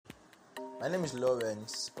My name is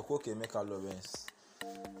Lawrence Okwokemeka Lawrence,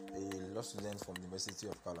 a law student from the University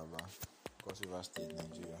of Calabar, Cross River State,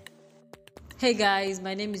 Nigeria. Hey guys,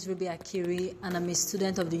 my name is Ruby Akiri and I'm a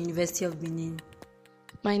student of the University of Benin.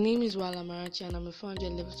 My name is Wala Marachi and I'm a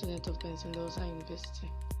 400 level student of Benson Dosa University.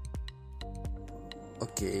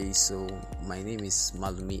 Okay, so my name is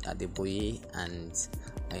Malumi Adeboye and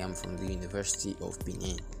I am from the University of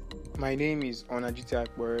Benin. My name is Onajita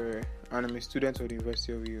Akbore and I'm a student of the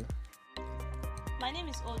University of U. My name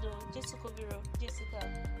is Odo Jessica.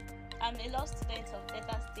 I'm a law student of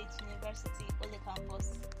Delta State University, Ole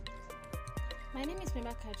Campus. My name is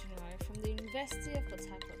Mema Kajunwari from the University of Port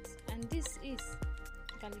Harcourt, and this is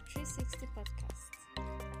Value 360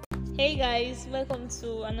 Podcast. Hey guys, welcome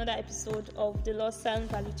to another episode of the Law Sound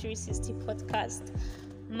Value 360 Podcast.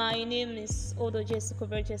 My name is Odo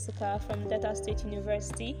Jessica from Delta State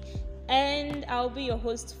University, and I'll be your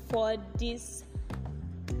host for this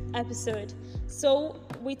episode. So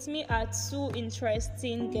with me are two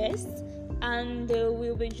interesting guests, and they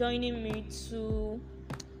will be joining me to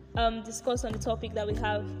discuss on the topic that we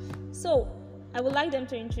have. So I would like them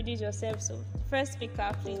to introduce yourselves. So first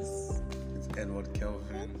speaker, please. It's Edward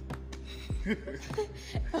Kelvin.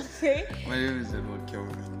 Okay. My name is Edward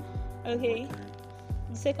Kelvin. Okay.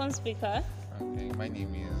 The second speaker. Okay, my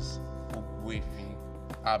name is Ogwefi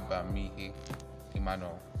Abamihe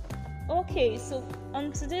Emmanuel. Okay, so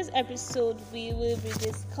on today's episode, we will be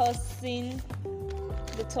discussing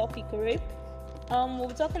the topic rape. We'll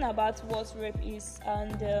be talking about what rape is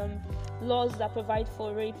and laws that provide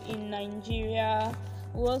for rape in Nigeria.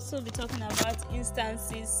 We'll also be talking about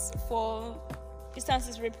instances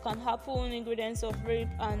rape can happen, ingredients of rape,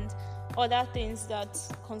 and other things that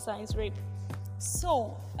concerns rape.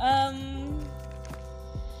 So,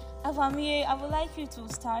 Avamie, I would like you to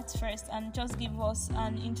start first and just give us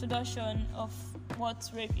an introduction of what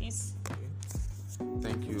rape is.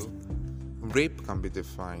 Thank you. Rape can be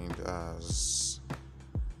defined as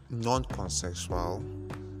non-consensual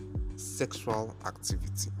sexual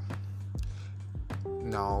activity.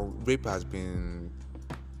 Now, the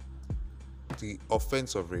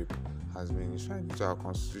offense of rape has been enshrined into our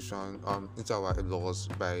constitution, into our laws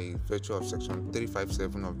by virtue of section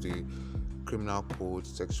 357 of the Criminal Code,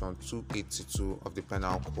 section 282 of the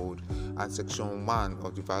Penal Code, and section 1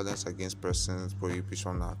 of the Violence Against Persons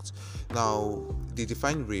Prohibition Act. Now, they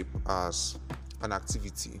define rape as an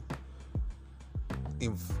activity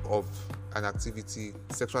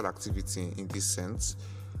sexual activity in this sense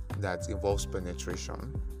that involves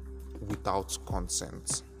penetration without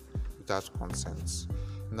consent.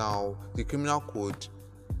 Now, the Criminal Code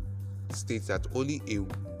states that only a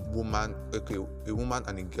woman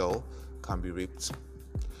and a girl can be raped,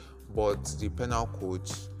 but the Penal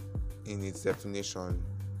Code, in its definition,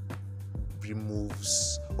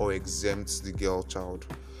 removes or exempts the girl child.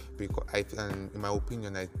 And in my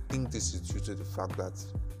opinion, I think this is due to the fact that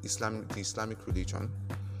the Islamic religion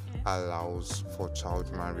allows for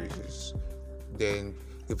child marriages. Then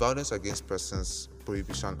the Violence Against Persons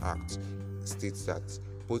Prohibition Act states that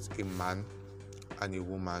both a man and a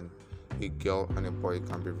woman, a girl and a boy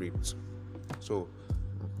can be raped. So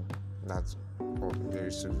that's all there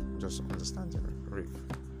is to just understanding rape.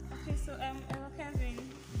 Okay, so Kevin,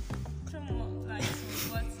 throw more light on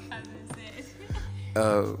what has been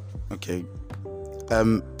said. Okay.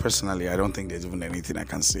 Personally, I don't think there's even anything I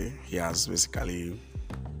can say. He has basically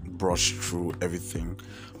brushed through everything.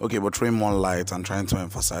 Okay, but throwing more light and trying to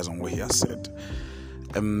emphasize on what he has said.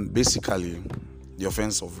 Basically, the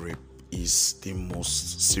offense of rape is the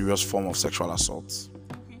most serious form of sexual assault.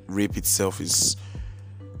 Rape itself is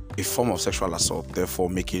a form of sexual assault, therefore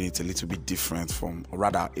making it a little bit different a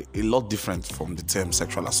lot different from the term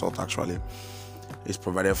sexual assault. Actually, it's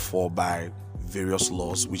provided for by various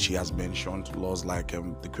laws which he has mentioned, laws like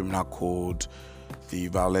the Criminal Code, the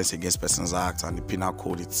Violence Against Persons Act, and the Penal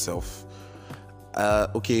Code itself.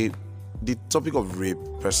 The topic of rape,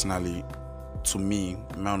 personally, to me,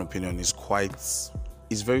 in my own opinion, is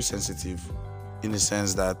very sensitive, in the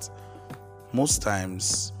sense that most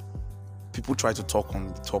times people try to talk on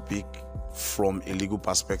the topic from a legal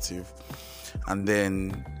perspective, and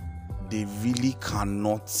then they really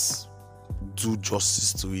cannot do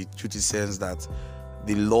justice to it, due to the sense that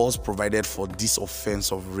the laws provided for this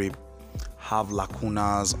offense of rape have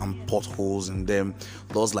lacunas and potholes in them.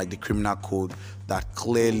 Laws like the Criminal Code and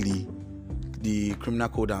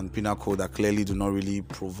Penal Code that clearly do not really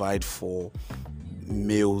provide for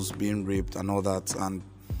males being raped and all that. And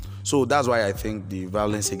so that's why I think the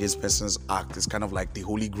Violence Against Persons Act is kind of like the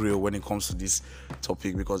holy grail when it comes to this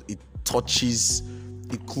topic, because it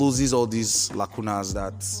closes all these lacunas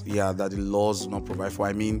that the laws do not provide for.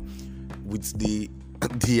 I mean, with the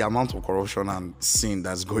amount of corruption and sin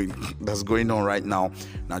that's going on right now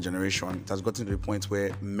in our generation, it has gotten to the point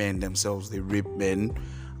where men themselves, they rape men.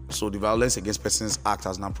 So the Violence Against Persons Act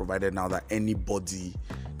has now provided now that anybody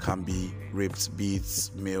can be raped, be it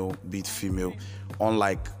male, be it female,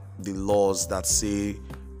 unlike the laws that say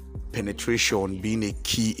penetration being a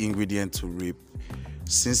key ingredient to rape.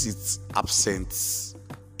 Since it's absent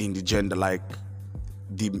in the gender, like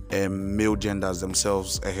the male genders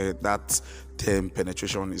themselves, that term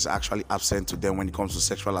penetration is actually absent to them when it comes to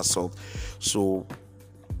sexual assault. So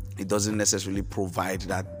it doesn't necessarily provide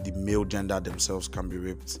that the male gender themselves can be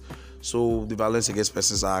raped. So the Violence Against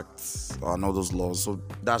Persons Act and all those laws. So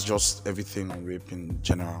that's just everything on rape in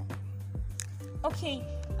general. Okay,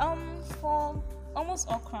 for almost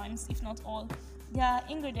all crimes, if not all, there are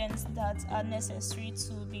ingredients that are necessary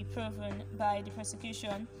to be proven by the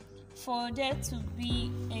prosecution for there to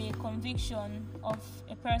be a conviction of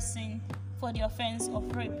a person for the offense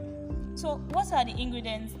of rape. So, what are the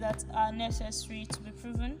ingredients that are necessary to be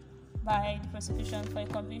proven by the prosecution for a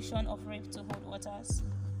conviction of rape to hold waters?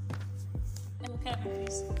 Kevin,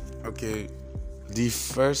 please. Okay, the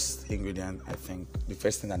first ingredient, I think, the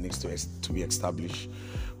first thing that needs to be established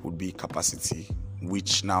would be capacity,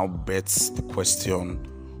 which now bets the question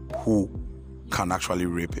who can actually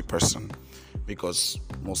rape a person. Because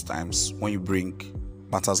most times when you bring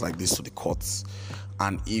matters like this to the courts,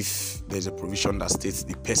 and if there's a provision that states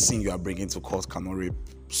the person you are bringing to court cannot rape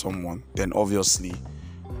someone, then obviously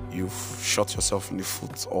you've shot yourself in the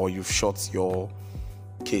foot, or you've shot your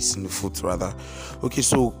case in the foot rather. Okay,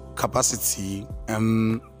 so capacity,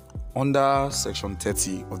 under section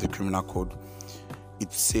 30 of the Criminal Code,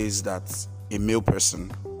 it says that a male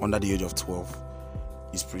person under the age of 12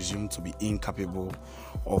 is presumed to be incapable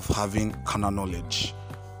of having carnal knowledge,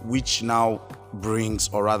 which now brings,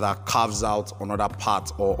 or rather carves out, another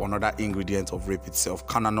part or another ingredient of rape itself,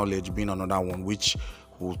 carnal knowledge being another one, which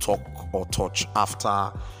we'll talk or touch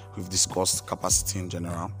after we've discussed capacity in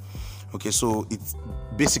general. Okay, so it's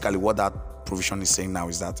basically what that provision is saying now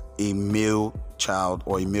is that a male child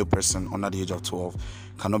or a male person under the age of 12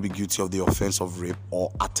 cannot be guilty of the offense of rape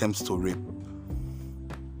or attempt to rape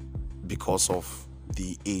because of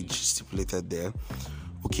the age stipulated there.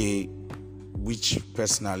 Okay, which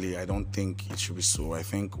personally I don't think it should be so. I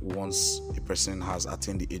think once a person has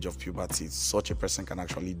attained the age of puberty, such a person can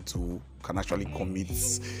actually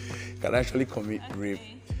commit rape.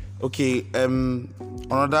 Okay,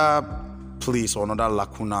 another place or another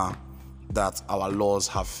lacuna that our laws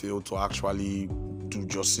have failed to actually do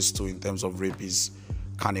justice to in terms of rape is,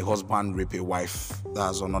 can a husband rape a wife?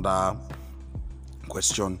 That's another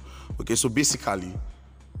question. Okay, so basically,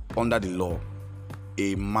 under the law,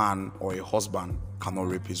 a man or a husband cannot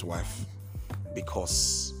rape his wife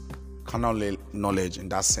because carnal knowledge in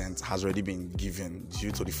that sense has already been given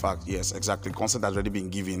due to the fact, yes, exactly, consent has already been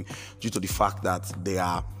given due to the fact that they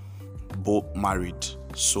are both married.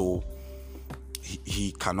 So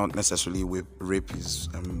he cannot necessarily rape his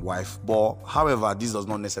wife. But however, this does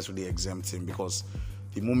not necessarily exempt him, because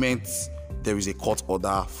the moment there is a court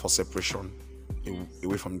order for separation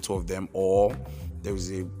away from the two of them, or there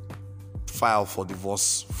is a file for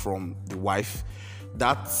divorce from the wife,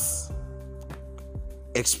 that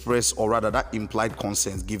express, or rather that implied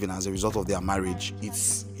consent given as a result of their marriage,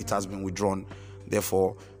 it has been withdrawn.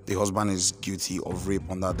 Therefore, the husband is guilty of rape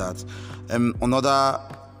under that. Another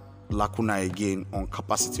lacuna again on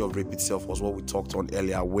capacity of rape itself was what we talked on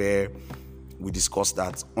earlier, where we discussed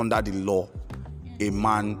that under the law, a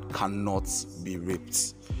man cannot be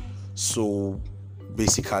raped. So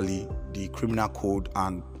basically, the criminal code,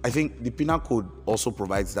 and I think the penal code also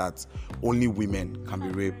provides that only women can be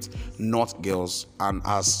raped, not girls. And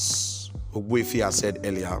as Ogbuefi has said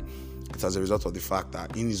earlier, it's as a result of the fact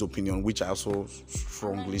that, in his opinion, which I also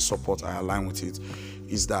strongly support, I align with it,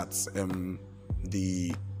 is that in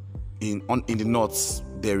the north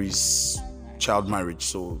there is child marriage.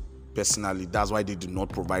 So personally, that's why they do not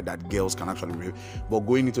provide that girls can actually rape. But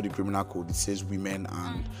going into the criminal code, it says women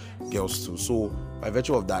and girls too. So by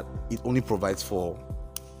virtue of that, it only provides for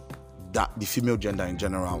that the female gender in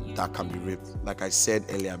general that can be raped, like I said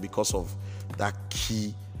earlier, because of that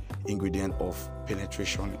key ingredient of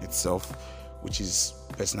penetration itself, which is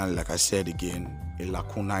personally, like I said again, a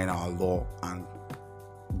lacuna in our law, and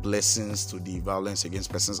blessings to the Violence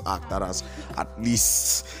Against Persons Act that has at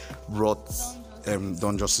least brought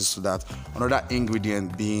done justice to that. Another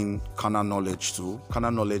ingredient being carnal knowledge too.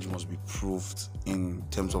 Carnal knowledge must be proved in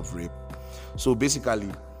terms of rape. So basically,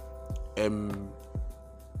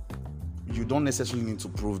 you don't necessarily need to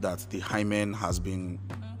prove that the hymen has been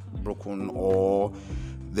broken, or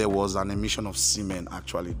there was an emission of semen.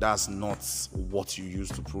 Actually, that's not what you use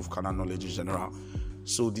to prove carnal knowledge in general.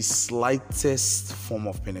 So the slightest form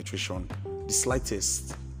of penetration, the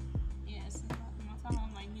slightest. Yes, no matter how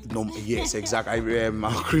minute. No, yes, exactly. I am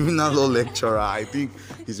a criminal law lecturer. I think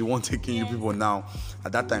he's the one taking you people now.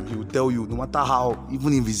 At that time, he will tell you, no matter how,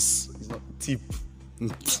 even if it's not tip,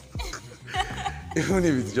 even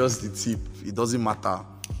if it's just the tip, it doesn't matter.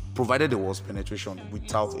 Provided there was penetration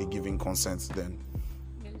without a given consent, then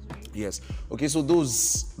yes. Okay, so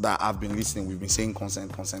those that have been listening, we've been saying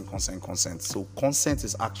consent. So consent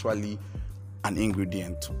is actually an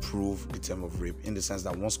ingredient to prove the term of rape, in the sense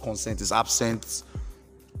that once consent is absent,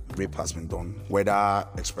 rape has been done, whether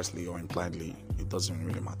expressly or impliedly. It doesn't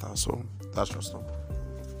really matter. So that's just all.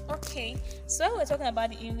 Okay, so when we're talking about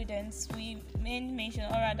the ingredients, he made mention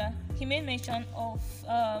of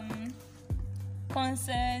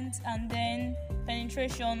consent and then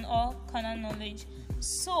penetration or carnal knowledge.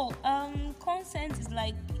 So consent is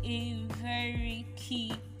like a very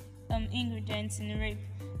key ingredient in rape,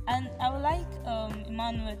 and I would like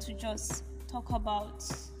Emmanuel to just talk about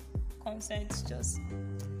consent. Just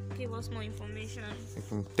give us more information.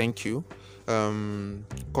 Thank you.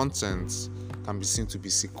 Consent can be seen to be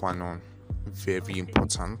sine qua non, very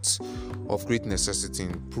important, of great necessity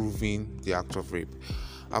in proving the act of rape.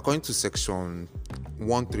 According to section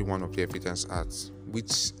 131 of the Evidence Act,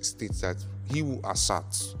 which states that he who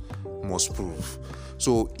asserts must prove.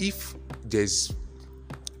 So if there's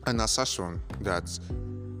an assertion that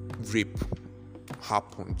rape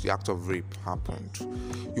happened, the act of rape happened,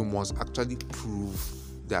 you must actually prove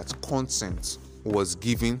that consent was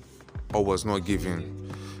given or was not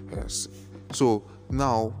given. Yes. So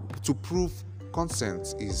now, to prove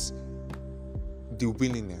consent is the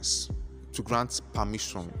willingness to grant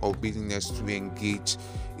permission or willingness to engage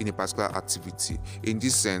in a particular activity, in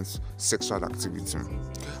this sense, sexual activity,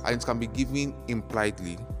 and it can be given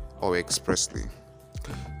impliedly or expressly.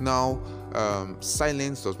 Now,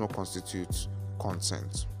 silence does not constitute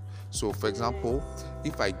consent. So, for example,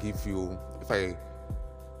 if I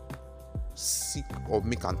seek or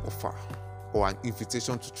make an offer or an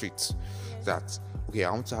invitation to treat that, okay,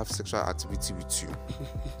 I want to have sexual activity with you,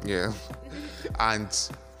 yeah, and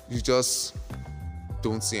you just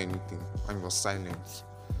don't say anything and you're silent,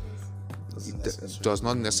 it does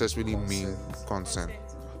not necessarily mean consent.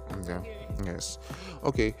 Yeah. Yes.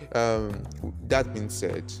 Okay. That being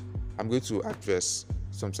said, I'm going to address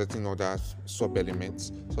some certain other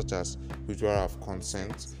sub-elements, such as withdrawal of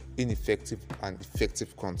consent, ineffective and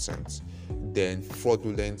effective consent, then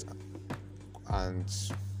fraudulent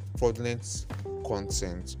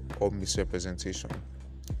consent or misrepresentation.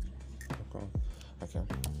 Okay.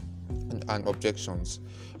 And objections.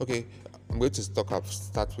 Okay, I'm going to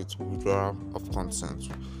start with withdrawal of consent.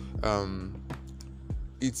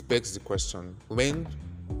 It begs the question: when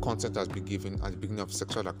consent has been given at the beginning of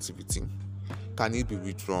sexual activity, can it be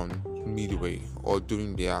withdrawn midway or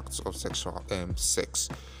during the acts of sexual sex?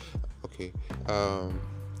 Okay.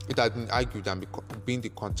 It has been argued and been the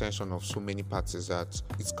contention of so many parties that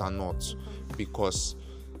it cannot, because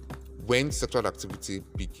when sexual activity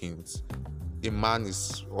begins, a man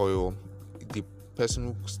is, or the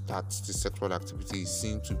person who starts the sexual activity is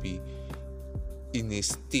seen to be in a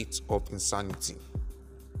state of insanity.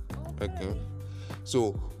 Okay.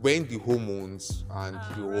 So when the hormones and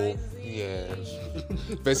the whole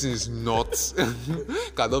person is not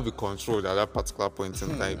cannot be controlled at that particular point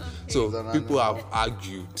in time. So people have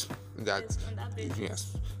argued that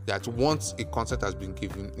that once a consent has been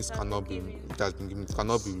given, it cannot be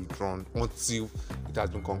withdrawn until it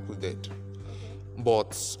has been concluded.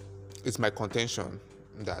 But it's my contention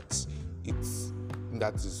that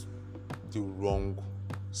that is the wrong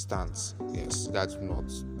stance. Yes, that's not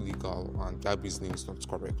legal and that reasoning is not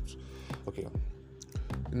correct. Okay.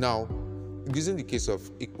 Now, using the case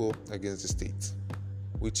of equal against the state,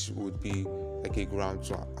 which would be like a ground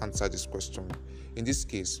to answer this question. In this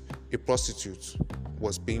case, a prostitute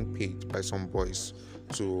was being paid by some boys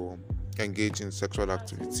to engage in sexual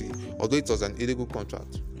activity, although it was an illegal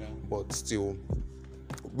contract. But still,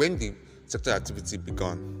 when the sexual activity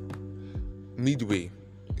began, midway,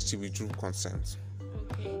 she withdrew consent.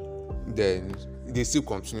 Then they still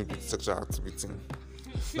continued with sexual activity.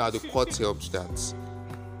 Now the court helped that.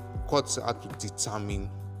 Courts had to determine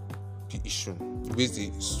the issue, raise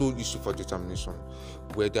the sole issue for determination,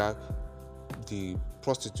 whether the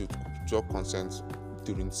prostitute could withdraw consent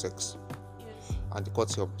during sex. And the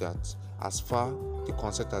court helped that. As far the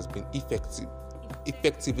consent has been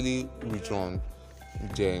effectively withdrawn,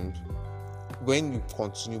 then when you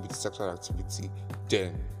continue with sexual activity,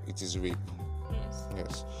 then it is rape.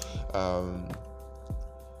 Yes.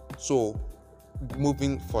 So,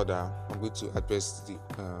 moving further, I'm going to address the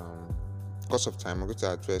because of time. I'm going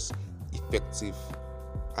to address effective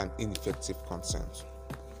and ineffective consent.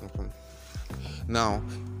 Okay. Now,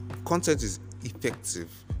 consent is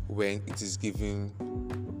effective when it is given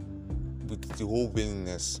with the whole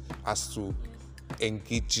willingness as to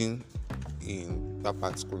engaging in that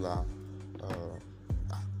particular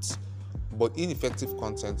act. But ineffective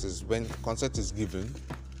consent is when consent is given,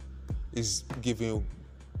 it's given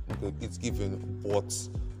but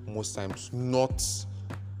most times not,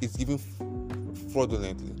 it's given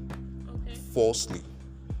fraudulently, falsely,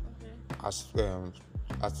 as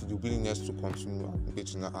to the willingness to continue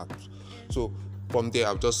engaging in that act. So from there,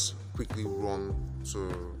 I'll just quickly run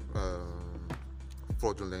to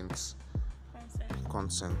fraudulent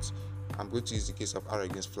consent. I'm going to use the case of R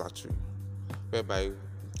against flattery, whereby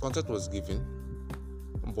consent was given,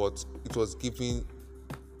 but it was given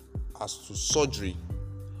as to surgery,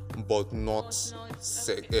 but not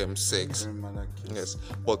sex. Yes,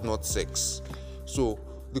 but not sex. So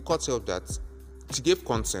the court held that she gave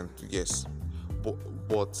consent, yes,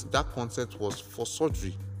 but that consent was for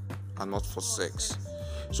surgery and not for sex.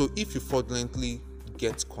 So if you fraudulently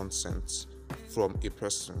get consent from a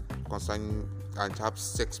person concerning and have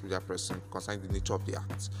sex with that person concerning the nature of the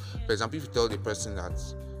act, for example, if you tell the person that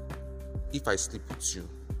if I sleep with you,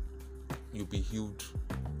 you'll be healed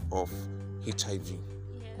of HIV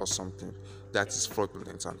or something, that is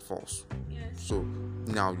fraudulent and false. So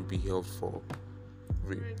now you'll be held for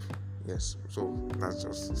rape. Yes. So that's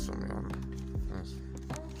just something on. Yes.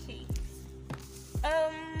 Okay.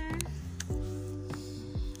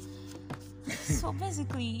 So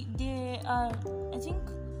basically, I think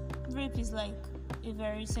rape is like a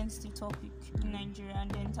very sensitive topic in Nigeria, and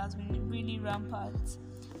then it has been really rampant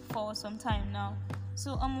for some time now.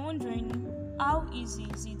 So I'm wondering, how easy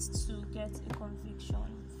is it to get a conviction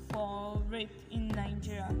for rape in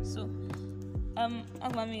Nigeria? So,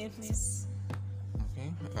 Agbami, please.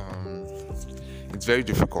 Okay. It's very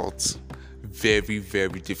difficult. Very,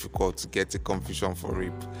 very difficult to get a conviction for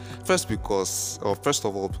rape. First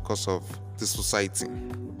of all, because of the society.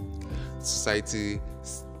 Society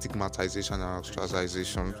stigmatization and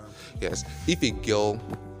ostracization. Yes. If a girl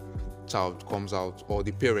child comes out, or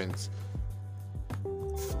the parents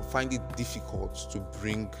find it difficult to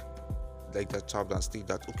bring like the child and state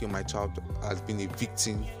that, okay, my child has been a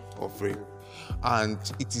victim of rape, and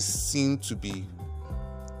it is seen to be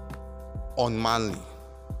unmanly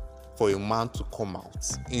for a man to come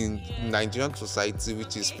out in Nigerian society,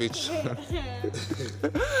 which is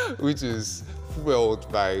which is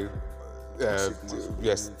fueled by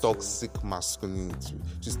toxic masculinity,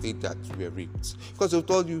 to state that you were raped. Because they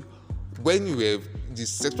told you when the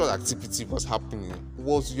sexual activity was happening,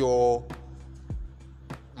 was your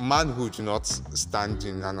manhood not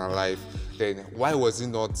standing and alive? Then why was it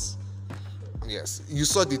not? Yes, you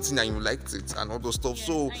saw the thing and you liked it and all those stuff.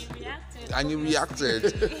 And you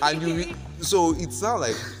reacted, so it's not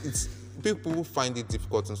like it's people find it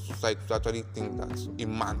difficult in society to actually think that a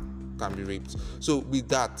man can be raped. So with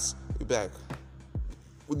that, like,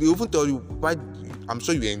 they often tell you why. I'm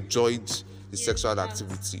sure you enjoyed the sexual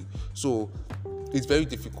activity. So it's very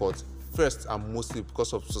difficult. First and mostly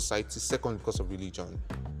because of society. Second, because of religion.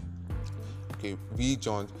 Okay,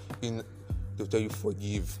 religion, they'll tell you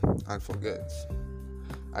forgive and forget.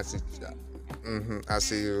 As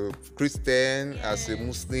a Christian, as a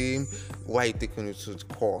Muslim, why are you taking it to the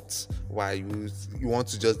court? Why you want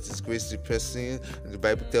to just disgrace the person? The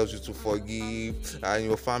Bible tells you to forgive, and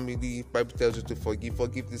your family, the Bible tells you to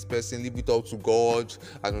forgive this person, leave it all to God,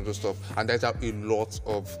 and all those stuff. And that's how a lot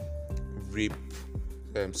of rape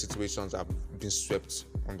situations have been swept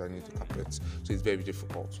underneath the carpet. So it's very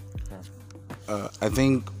difficult. Yeah. I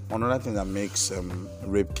think another thing that makes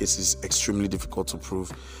rape cases extremely difficult to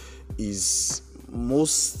prove is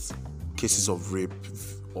most cases of rape,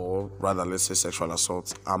 or rather let's say sexual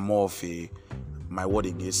assault, are more of a my word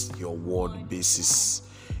against your word basis,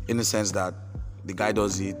 in the sense that the guy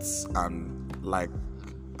does it, and like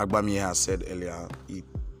Agbami has said earlier, it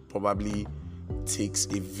probably takes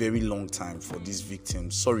a very long time for these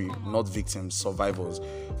survivors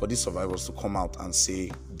to come out and say,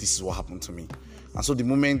 this is what happened to me. And so the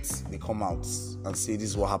moment they come out and say,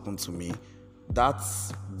 this is what happened to me, that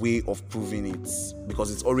way of proving it, because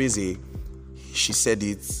it's always she said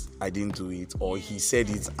it, I didn't do it, or he said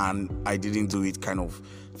it and I didn't do it kind of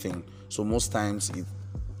thing. So most times it's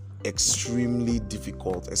extremely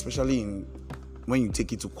difficult, especially when you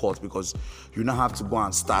take it to court, because you now have to go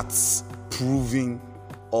and start proving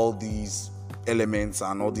all these elements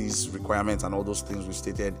and all these requirements and all those things we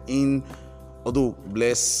stated in although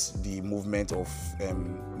bless the movement of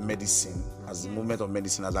medicine, as the movement of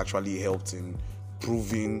medicine has actually helped in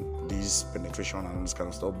proving this penetration and this kind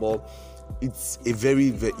of stuff, but it's a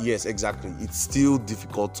very yes, exactly. It's still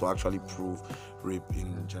difficult to actually prove rape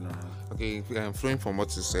in general. Okay, flowing from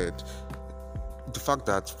what you said, the fact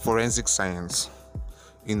that forensic science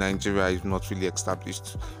in Nigeria is not really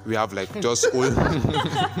established. We have like just we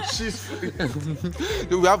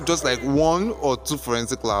have just like 1 or 2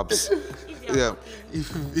 forensic labs. Yeah.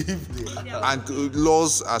 And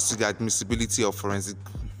laws as to the admissibility of forensic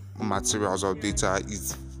materials or data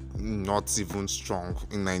is not even strong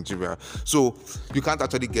in Nigeria. So you can't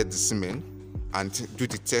actually get the semen and do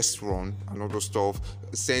the test run and all those stuff.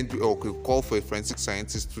 Call for a forensic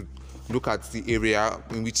scientist to look at the area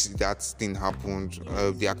in which that thing happened,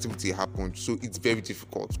 the activity happened. So it's very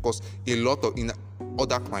difficult because in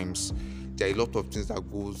other crimes, there are a lot of things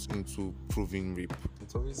that goes into proving rape.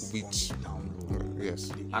 It's always down low. Yes.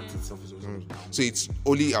 The act itself is always down low. So it's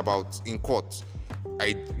only about in court.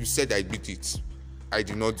 You said I did it. I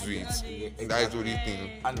did not do it. That is the only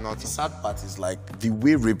thing. And the sad part is like the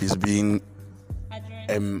way rape is being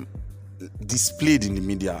displayed in the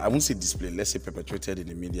media. I won't say displayed, let's say perpetrated in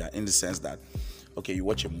the media, in the sense that, okay, you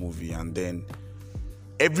watch a movie and then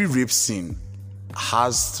every rape scene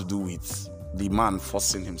has to do with the man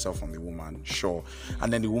forcing himself on the woman, sure,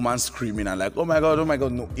 and then the woman screaming and like, oh my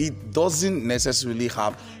god. No, it doesn't necessarily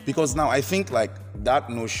have, because now I think like that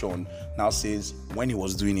notion now says, when he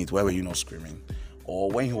was doing it, why were you not screaming?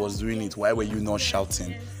 Or when he was doing it, why were you not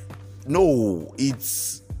shouting? No,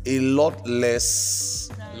 it's a lot less.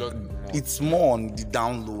 It's more on the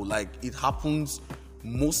down low. Like, it happens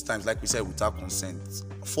most times, like we said, without consent.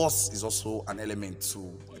 Force is also an element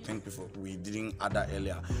too. I think before we didn't add that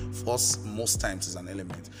earlier. Force most times is an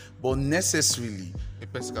element, but necessarily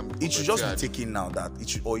it should just be taken now that it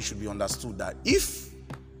should be understood that if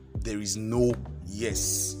there is no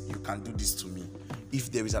yes, you can do this to me,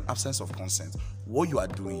 if there is an absence of consent, what you are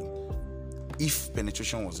doing, if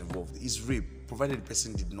penetration was involved, is rape, provided the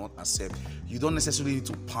person did not accept. You don't necessarily need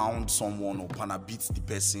to pound someone or beat the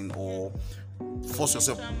person or force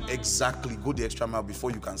yourself, exactly, go the extra mile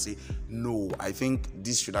before you can say no. I think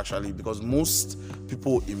this should actually, because most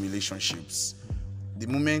people in relationships, the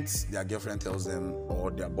moment their girlfriend tells them,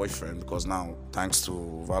 or their boyfriend, because now thanks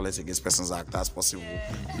to Violence Against Persons Act, that's possible,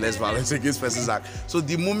 less Violence Against Persons Act. So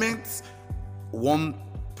the moment one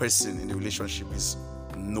person in the relationship is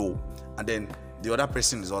no, and then the other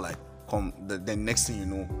person is all like, come, the next thing you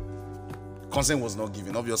know, consent was not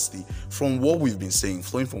given. Obviously, flowing from what we've been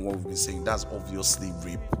saying, that's obviously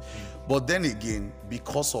rape. But then again,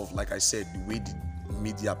 because of, like I said, the way the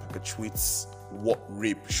media perpetuates what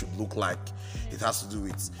rape should look like, it has to do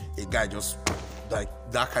with a guy just like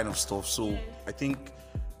that kind of stuff. So I think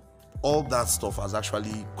all that stuff has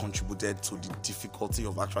actually contributed to the difficulty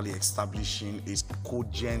of actually establishing a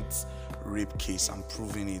cogent rape case and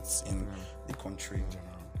proving it in the country in general.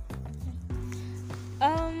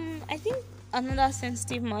 I think another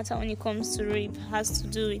sensitive matter when it comes to rape has to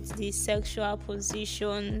do with the sexual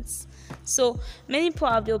positions. So many people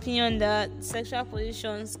have the opinion that sexual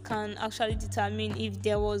positions can actually determine if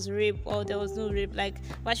there was rape or there was no rape. Like,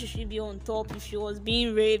 why should she be on top if she was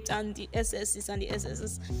being raped, and the SSs and the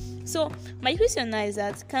SSs. So my question now is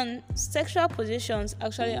that, can sexual positions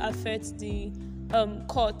actually affect the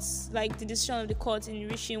courts, like the decision of the court in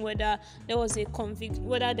reaching whether there was a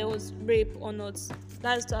whether there was rape or not?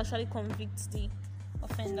 That is to actually convict the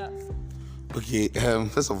offender. Okay,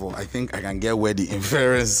 first of all, I think I can get where the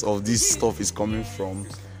inference of this stuff is coming from.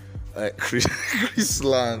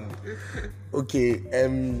 Chrisland. Okay,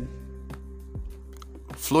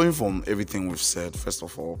 flowing from everything we've said, first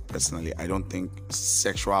of all, personally, I don't think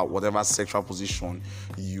whatever sexual position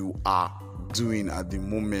you are doing at the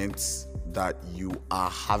moment that you are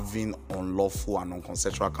having unlawful and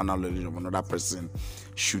unconsensual carnal relation of another person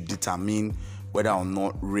should determine whether or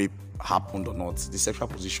not rape happened or not. The sexual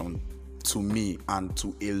position, to me and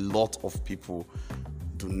to a lot of people,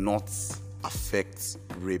 do not affect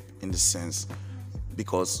rape in the sense,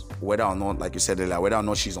 because whether or not, like you said earlier, whether or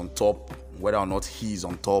not she's on top, whether or not he's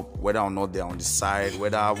on top, whether or not they're on the side,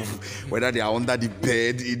 whether they are under the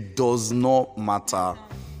bed, it does not matter.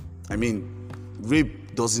 I mean,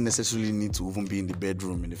 rape doesn't necessarily need to even be in the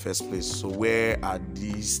bedroom in the first place. So where are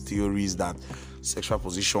these theories that sexual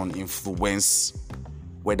position influence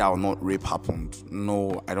whether or not rape happened?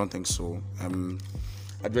 No, I don't think so.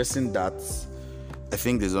 Addressing that, I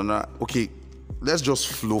think there's another. Okay, let's just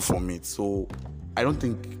flow from it. So I don't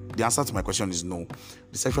think the answer to my question is no.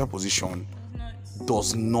 The sexual position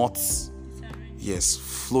does not yes,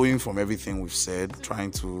 flowing from everything we've said,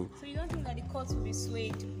 trying to. So you don't think that the court will be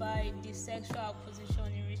swayed by the sexual opposition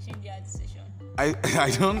in reaching their decision?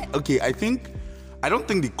 I don't. Okay, I don't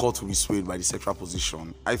think the court will be swayed by the sexual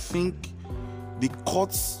position. I think the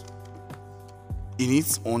court, in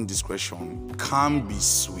its own discretion, can be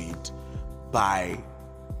swayed by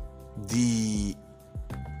the,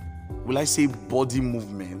 will I say, body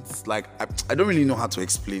movements. Like, I don't really know how to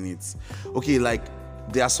explain it. Okay, like,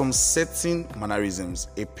 there are some certain mannerisms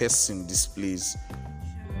a person displays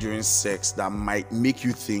during sex that might make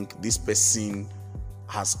you think this person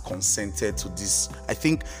has consented to this. I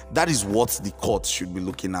think that is what the court should be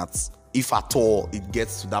looking at, if at all it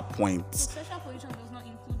gets to that point. So sexual position does not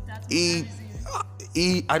include that.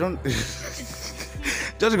 I don't.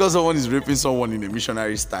 Just because someone is raping someone in a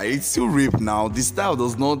missionary style, it's still rape now. The style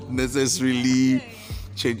does not necessarily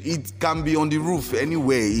change. It can be on the roof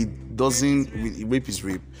anyway. It doesn't. Rape is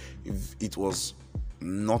rape. If it was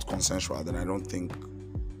not consensual, then I don't think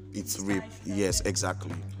it's rape. Yes,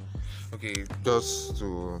 exactly. Okay, just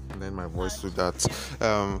to lend my voice to that,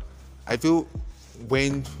 I feel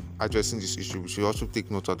when addressing this issue, we should also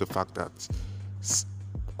take note of the fact that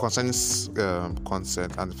concerning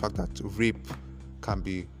consent and the fact that rape can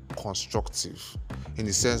be constructive in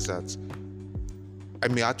the sense that I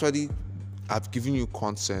may actually have given you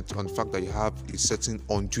consent on the fact that you have a certain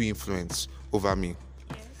undue influence over me.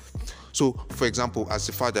 So, for example, as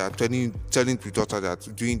a father, telling the daughter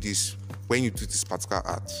that doing this, when you do this particular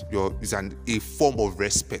act, is a form of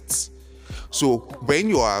respect. So, when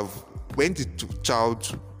the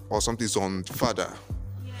child or something is on the father,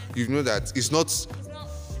 you know that it's not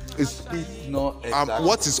exactly.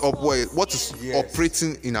 What is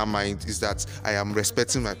operating in her mind is that I am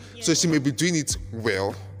respecting my. So she may be doing it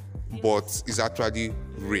well, but it's actually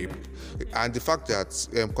rape. And the fact that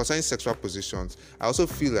concerning sexual positions, I also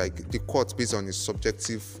feel like the court, based on its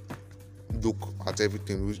subjective look at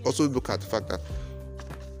everything, we also look at the fact that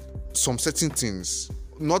some certain things,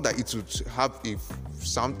 not that it would have a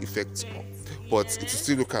sound effect, but it will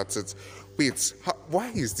still look at it. Wait, why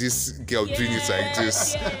is this girl doing it like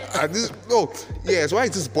this? Why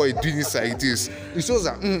is this boy doing it like this? It shows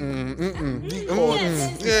that,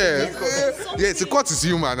 yes, the court is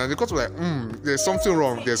human, and the court was like, there's something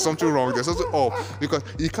wrong, there's something off, because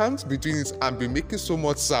you can't be doing it and be making so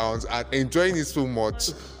much sounds and enjoying it so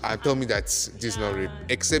much and tell me that this is not rape,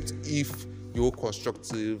 except if your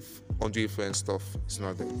constructive, undue influence stuff is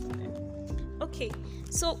not there. Okay,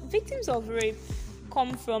 so victims of rape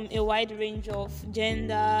come from a wide range of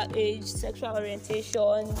gender, age, sexual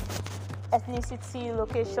orientation, ethnicity,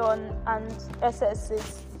 location, and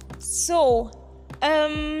SSs. So,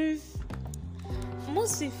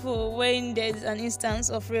 most people, when there's an instance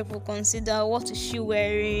of rape, will consider what is she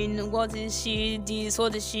wearing, what is she this,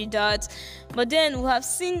 what is she that. But then we have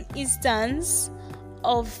seen instance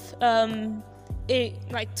of a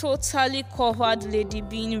totally covered lady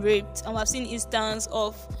being raped, and we have seen instance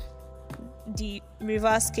of the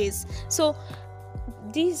reverse case. So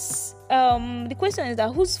this the question is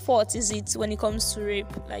that whose fault is it when it comes to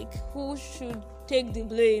rape? Like, who should take the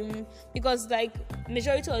blame? Because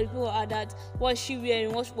majority of the people are that what she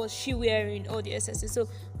wearing, what was she wearing, all the SSs. So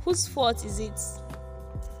whose fault is it?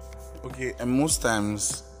 Okay, and most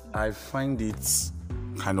times I find it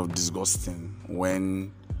kind of disgusting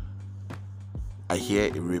when I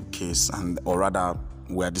hear a rape case, or rather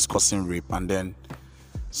we're discussing rape, and then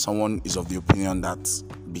someone is of the opinion that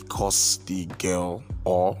because the girl,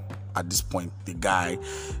 or at this point the guy,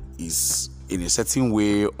 is in a certain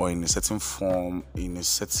way or in a certain form,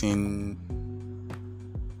 it's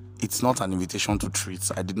not an invitation to treat.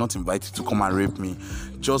 I did not invite you to come and rape me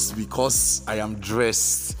just because I am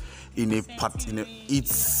dressed in a part.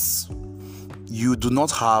 You do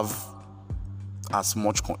not have as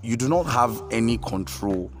much. You do not have any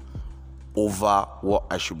control over what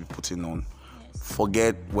I should be putting on.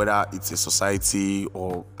 Forget whether it's a society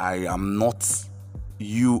or I am not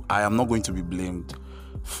going to be blamed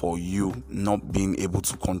for you not being able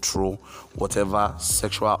to control whatever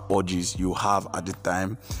sexual urges you have at the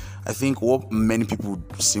time. I think what many people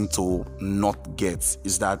seem to not get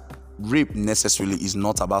is that rape necessarily is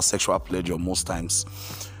not about sexual pleasure most times.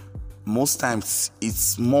 Most times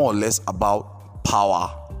it's more or less about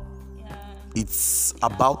power. It's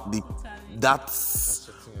about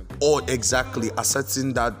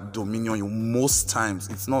asserting that dominion. Most times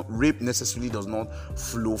it's not. Rape necessarily does not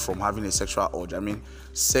flow from having a sexual urge. I mean,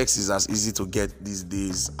 sex is as easy to get these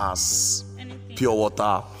days as pure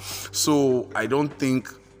water. So I don't think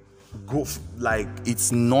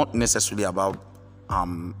it's not necessarily about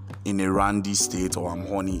in a randy state or I'm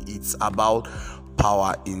horny. It's about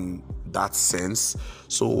power in that sense.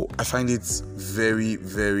 So I find it very,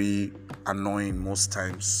 very annoying most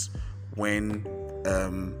times when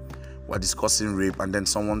we're discussing rape and then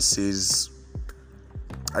someone says,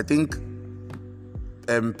 I think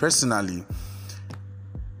personally,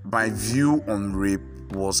 my view on rape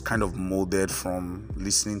was kind of molded from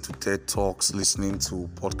listening to TED Talks, listening to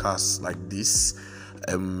podcasts like this.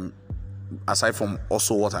 Aside from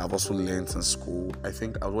also what I've also learned in school, I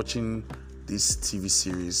think I was watching this TV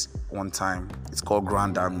series one time. It's called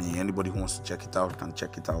Grand Army. Anybody who wants to check it out can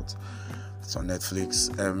check it out. It's on Netflix.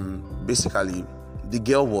 Basically, the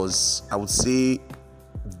girl was, I would say,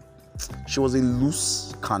 she was a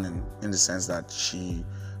loose cannon in the sense that she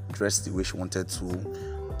dressed the way she wanted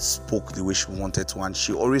to, spoke the way she wanted to, and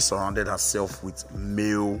she always surrounded herself with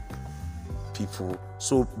male people.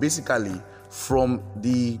 So basically, from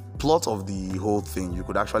the plot of the whole thing, you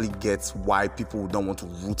could actually get why people don't want to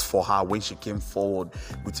root for her when she came forward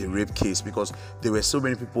with a rape case, because there were so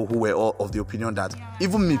many people who were all of the opinion that,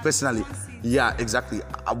 even me personally, yeah, exactly.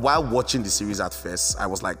 While watching the series at first, I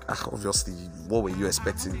was like, obviously, what were you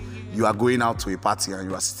expecting? You are going out to a party and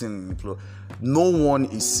you are sitting in the floor. No one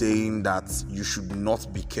is saying that you should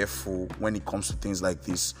not be careful when it comes to things like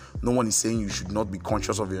this. No one is saying you should not be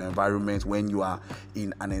conscious of your environment when you are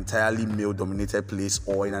in an entirely male-dominated place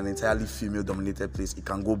or in an entirely female-dominated place. It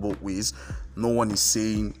can go both ways. No one is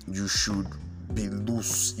saying you should be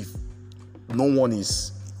loose. If no one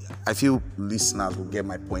is, I feel listeners will get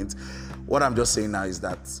my point. What I'm just saying now is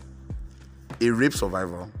that a rape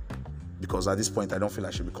survivor, because at this point I don't feel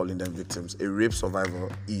I should be calling them victims, a rape survivor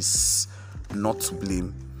is not to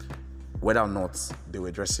blame whether or not they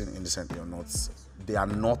were dressing indecently or not. They are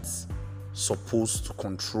not supposed to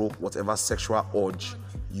control whatever sexual urge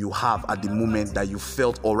you have at the moment that you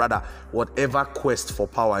felt, or rather whatever quest for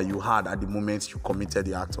power you had at the moment you committed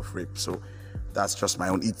the act of rape. So that's just my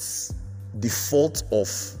own. It's the fault of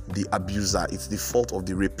the abuser, it's the fault of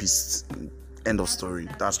the rapist. End of story.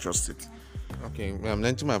 That's just it. Okay, I'm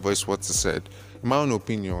lending my voice what you said. In my own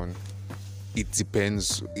opinion, it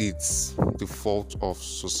depends. It's the fault of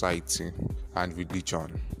society and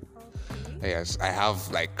religion. Yes, I have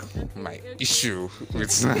like my issue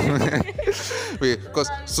with because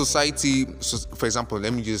society. For example,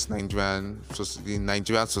 let me use Nigerian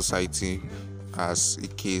society as a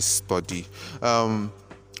case study.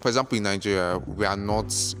 For example, in Nigeria, we are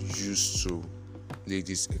not used to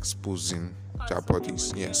ladies exposing their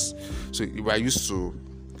bodies. Yes, so we are used to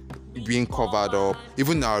being covered up.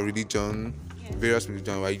 Even our religion, various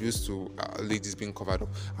religions, we are used to ladies being covered up,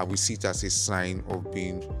 and we see it as a sign of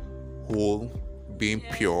being whole, being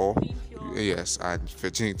pure, yes, and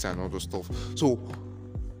virginity and all those stuff. So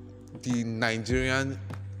the Nigerian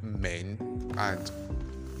men and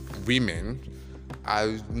women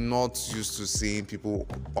are not used to seeing people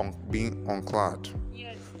being unclad.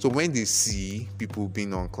 So when they see people being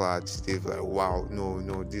unclad, they're like, wow,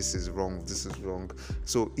 no, this is wrong.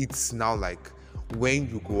 So it's now like when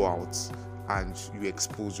you go out and you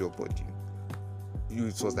expose your body,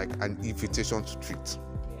 it was like an invitation to treat.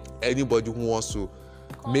 Anybody who wants to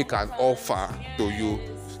make an offer to you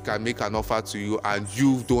can make an offer to you, and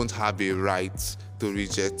you don't have a right to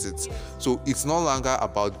reject it. So it's no longer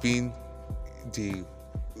about being the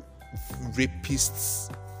rapist's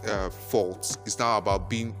fault. It's now about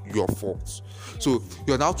being your fault. So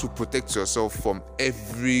you're now to protect yourself from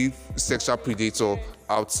every sexual predator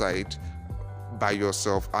outside by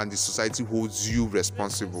yourself, and the society holds you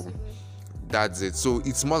responsible. That's it. So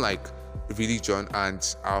it's more like religion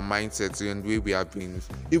and our mindset and the way we have been,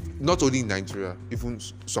 if not only in Nigeria, even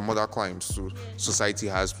some other climes too, society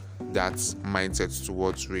has that mindset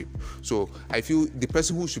towards rape. So I feel the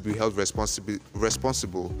person who should be held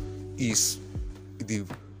responsible is the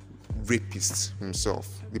rapist himself,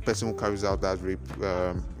 the person who carries out that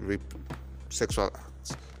rape sexual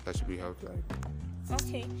act, that should be held like.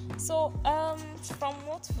 Okay, so from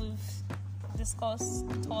what we've discussed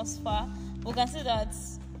thus far, we can see that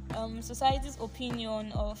society's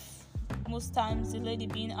opinion of most times the lady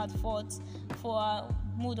being at fault for her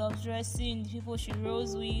mood of dressing, the people she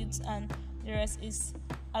rolls with, and the rest is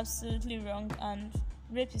absolutely wrong, and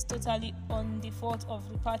rape is totally on the fault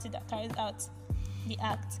of the party that carries out the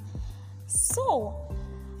act. So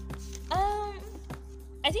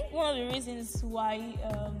I think one of the reasons why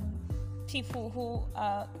people who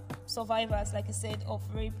are survivors, like I said, of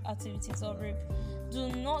rape activities or rape do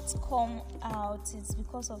not come out is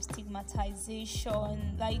because of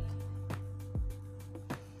stigmatization. Like,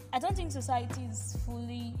 I don't think society is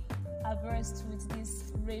fully averse with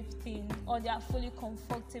this rape thing, or they are fully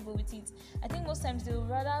comfortable with it. I think most times they would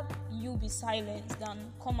rather you be silent than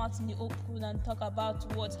come out in the open and talk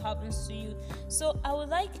about what happens to you. So I would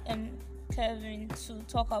like Kevin to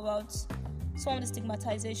talk about some of the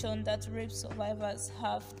stigmatization that rape survivors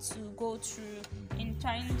have to go through in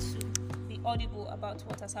trying to be audible about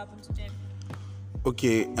what has happened to them.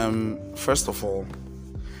 Okay, first of all,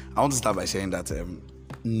 I want to start by saying that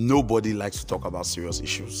nobody likes to talk about serious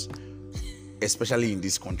issues, especially in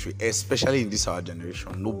this country, especially in this our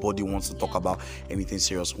generation. Nobody wants to talk about anything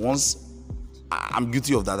serious. Once I'm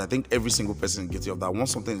guilty of that. I think every single person is guilty of that.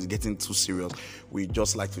 Once something is getting too serious, we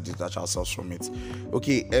just like to detach ourselves from it.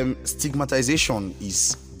 Okay, stigmatization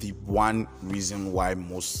is the one reason why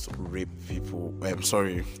most rape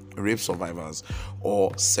survivors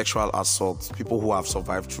or sexual assault, people who have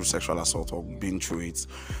survived through sexual assault or been through it,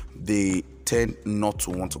 they tend not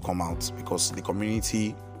to want to come out because the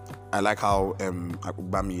community, I like how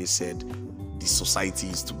Agbamiye said, the society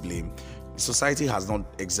is to blame. Society has not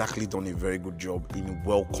exactly done a very good job in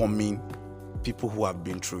welcoming people who have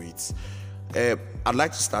been through it. I'd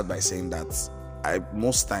like to start by saying that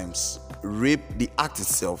most times, rape, the act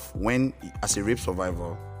itself, when as a rape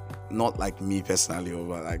survivor, not like me personally,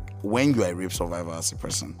 but like when you are a rape survivor as a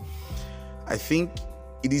person, I think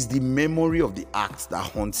it is the memory of the act that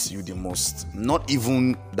haunts you the most. Not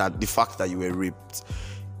even that the fact that you were raped.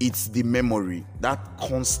 It's the memory, that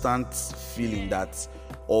constant feeling that,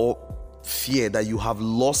 or fear that you have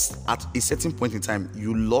lost at a certain point in time.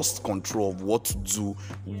 You lost control of what to do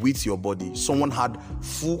with your body. Someone had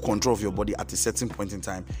full control of your body at a certain point in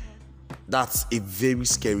time. That's a very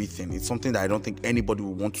scary thing. It's something that I don't think anybody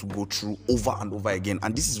will want to go through over and over again.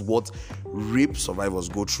 And this is what rape survivors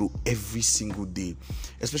go through every single day,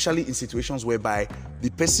 especially in situations whereby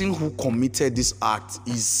the person who committed this act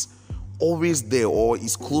is always there or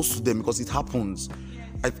is close to them because it happens.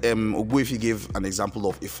 Ogbuefi gave an example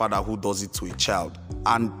of a father who does it to a child,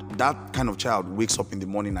 and that kind of child wakes up in the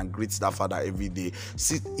morning and greets that father every day.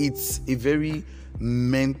 See, it's a very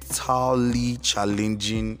mentally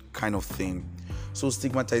challenging kind of thing. So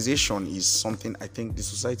stigmatization is something I think the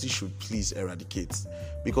society should please eradicate,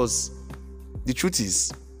 because the truth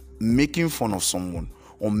is, making fun of someone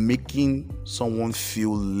or making someone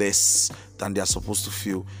feel less than they are supposed to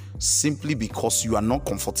feel simply because you are not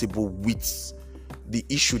comfortable with the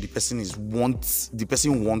issue the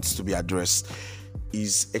person wants to be addressed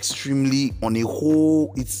is extremely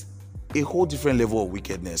it's a whole different level of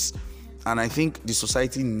wickedness. And I think the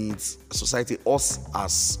society needs, us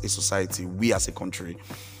as a society, we as a country,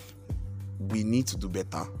 we need to do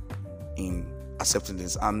better in accepting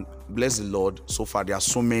this. And bless the Lord, so far there are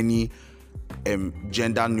so many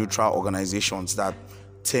gender neutral organizations that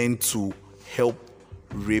tend to help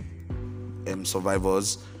rape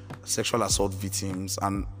survivors, sexual assault victims,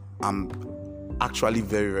 and I'm actually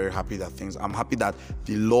very, very happy I'm happy that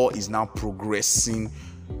the law is now progressing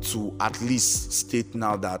to at least state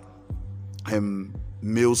now that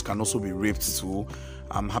males can also be raped too.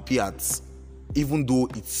 I'm happy at, even though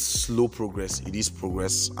it's slow progress, it is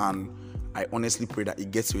progress, and I honestly pray that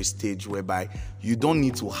it gets to a stage whereby you don't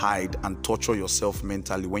need to hide and torture yourself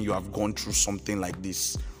mentally when you have gone through something like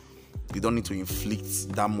this. You don't need to inflict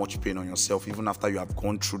that much pain on yourself even after you have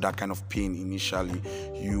gone through that kind of pain initially.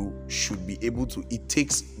 You should be able to. It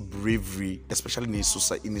takes bravery, especially in a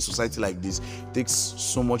society like this. It takes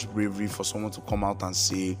so much bravery for someone to come out and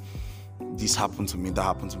say, this happened to me, that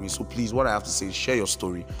happened to me. So please, what I have to say is share your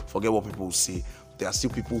story. Forget what people will say. There are still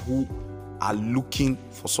people who are looking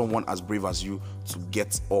for someone as brave as you to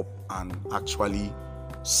get up and actually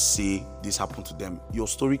say this happened to them. Your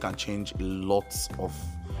story can change a lot of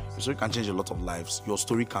lives. Your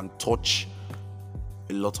story can touch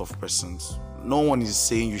a lot of persons. No one is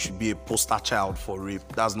saying you should be a poster child for rape.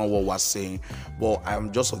 That's not what we're saying. But I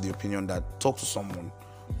am just of the opinion that talk to someone.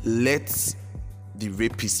 Let the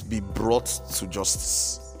rapist be brought to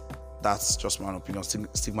justice. That's just my opinion.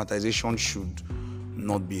 Stigmatization should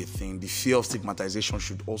not be a thing. The fear of stigmatization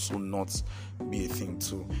should also not be a thing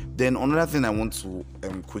too. Then another thing I want to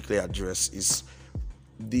quickly address is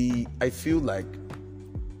I feel like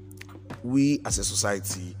we as a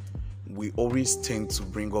society, we always tend to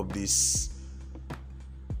bring up this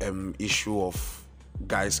issue of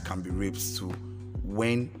guys can be raped too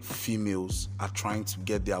when females are trying to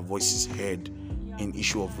get their voices heard in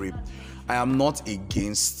issue of rape. I am not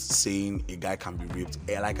against saying a guy can be raped.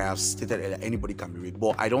 Like I have stated earlier, anybody can be raped,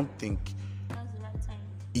 but I don't think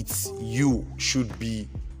you should be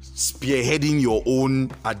spearheading your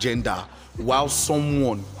own agenda while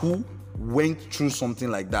someone who went through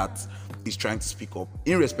something like that is trying to speak up,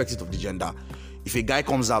 irrespective of the gender. if a guy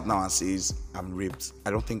comes out now and says, I'm raped,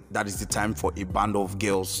 I don't think that is the time for a band of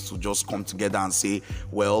girls to just come together and say,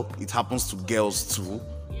 well, it happens to girls too.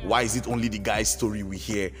 Why is it only the guy's story we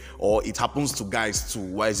hear? Or it happens to guys too.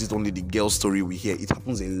 Why is it only the girl's story we hear? It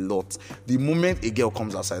happens a lot. The moment a girl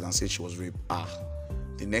comes outside and says she was raped,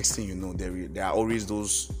 the next thing you know, there are always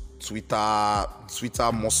those Twitter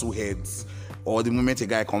muscle heads. Or the moment a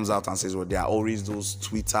guy comes out and says, well, there are always those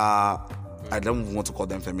Twitter, I don't even want to call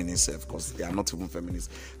them feminists because they are not even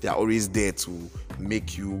feminists. They are always there to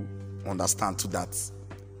make you understand too that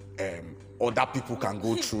other people can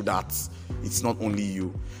go through that. It's not only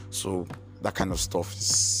you. So that kind of stuff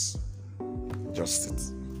is just it.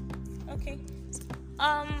 Okay.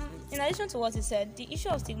 In addition to what he said, the issue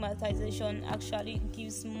of stigmatization actually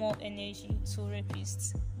gives more energy to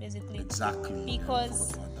rapists, basically. Exactly.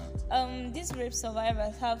 Because these rape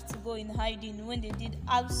survivors have to go in hiding when they did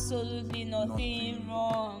absolutely nothing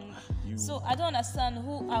wrong. So I don't understand,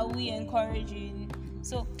 who are we encouraging?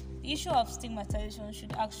 So the issue of stigmatization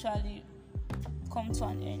should actually come to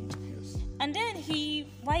an end. Yes. And then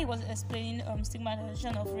while he was explaining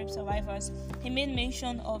stigmatization of rape survivors, he made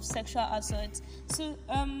mention of sexual assault. So,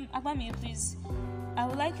 Agbami, please, I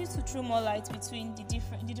would like you to throw more light between the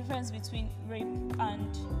difference between rape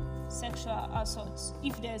and sexual assault,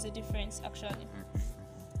 if there is a difference, actually.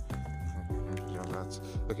 Yeah, that's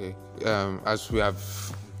okay. As we have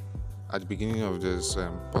at the beginning of this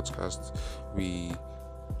podcast, we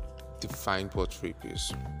defined what rape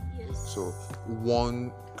is. So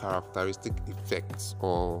one characteristic effect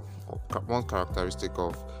or one characteristic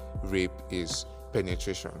of rape is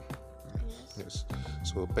penetration. Yes.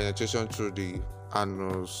 So penetration through the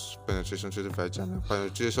anus, penetration through the vagina,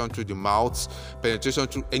 penetration through the mouth, penetration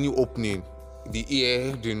through any opening, the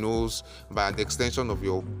ear, the nose, by an extension of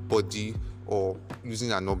your body or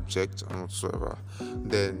using an object and whatsoever.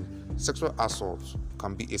 Then sexual assault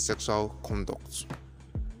can be a sexual conduct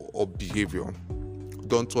or behavior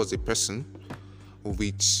done towards a person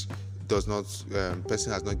which does not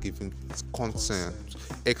person has not given consent,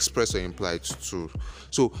 express or implied to.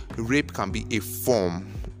 So rape can be a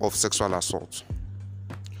form of sexual assault.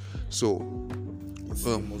 So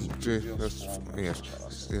yes,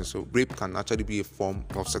 so rape can actually be a form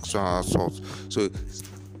of sexual assault. So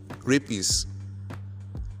rape is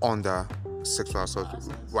under sexual assault,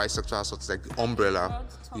 while sexual assault is like the umbrella.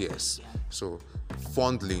 Yes. So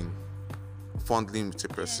fondling with a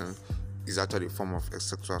person is actually a form of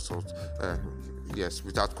sexual assault. Yes,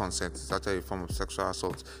 without consent, it's actually a form of sexual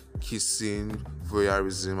assault. Kissing,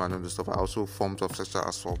 voyeurism, and other stuff are also forms of sexual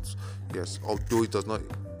assault. Yes, although it does not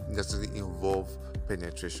necessarily involve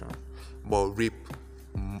penetration. But rape,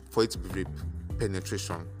 for it to be rape,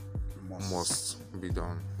 penetration must be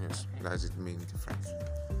done. Yes, that is the main difference.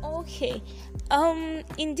 Okay.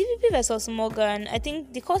 In DPP versus Morgan, I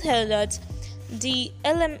think the court held that the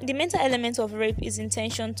mental element of rape is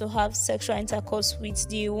intention to have sexual intercourse with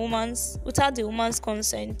without the woman's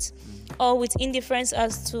consent, or with indifference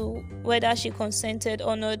as to whether she consented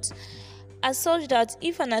or not. As such that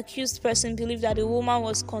if an accused person believes that the woman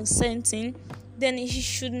was consenting, then he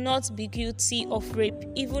should not be guilty of rape,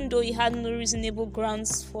 even though he had no reasonable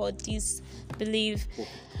grounds for this belief.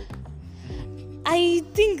 I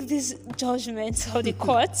think this judgment of the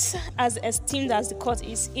court, as esteemed as the court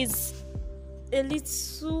is a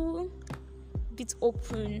little bit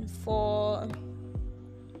open for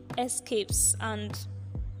escapes and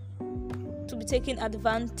to be taken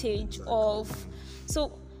advantage of.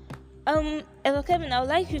 So, Kevin, I would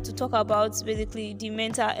like you to talk about basically the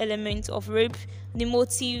mental element of rape, the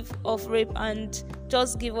motive of rape, and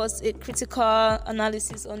just give us a critical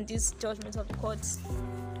analysis on this judgment of the court.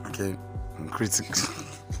 Okay, critics.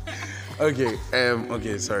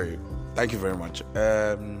 Okay, sorry. Thank you very much.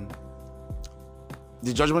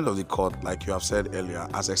 The judgment of the court, like you have said earlier,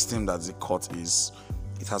 as esteemed as the court is,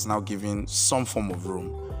 it has now given some form of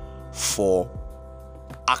room for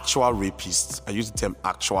actual rapists. I use the term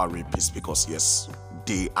actual rapists because, yes,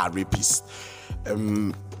 they are rapists.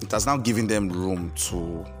 It has now given them room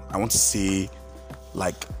to, I want to say,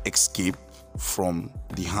 like, escape from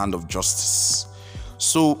the hand of justice.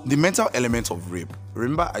 So, the mental element of rape.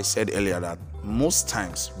 Remember I said earlier that most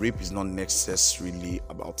times rape is not necessarily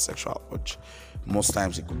about sexual urge. Most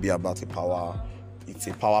times it could be about a power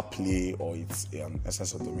play, or it's an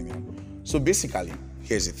essence of dominion. So basically,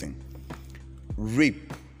 here's the thing.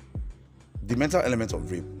 Rape, the mental element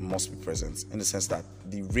of rape must be present in the sense that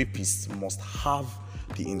the rapist must have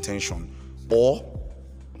the intention or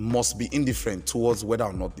must be indifferent towards whether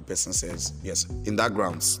or not the person says yes. In that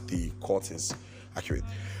grounds, the court is accurate.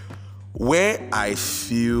 Where I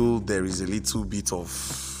feel there is a little bit of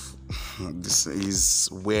this is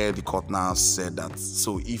where the court now said that.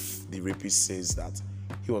 So if the rapist says that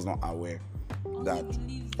he was not aware that,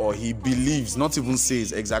 or he believes, not even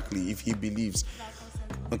says exactly, if he believes.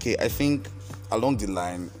 Okay, I think along the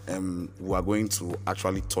line, we are going to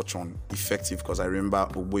actually touch on effective, because I remember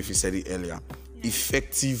Ogbuefi said it earlier.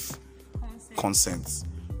 Effective consent.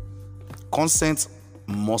 Consent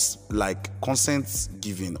must, like consent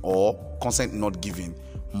given or consent not given,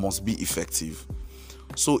 must be effective.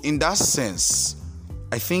 So in that sense,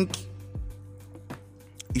 I think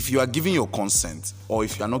if you are giving your consent or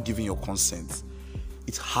if you are not giving your consent,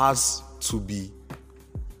 it has to be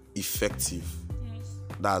effective.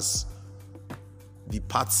 That's the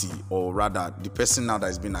party, or rather the person now that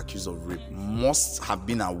is being accused of rape, must have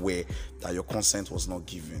been aware that your consent was not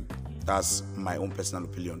given. That's my own personal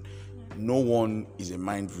opinion. No one is a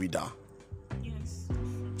mind reader,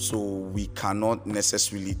 so we cannot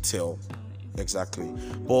necessarily tell exactly.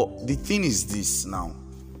 But the thing is this now,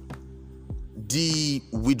 the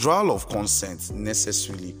withdrawal of consent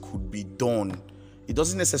necessarily could be done. It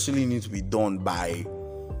doesn't necessarily need to be done by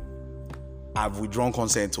I've withdrawn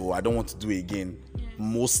consent or I don't want to do it again.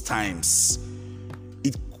 Most times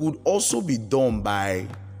it could also be done by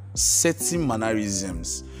certain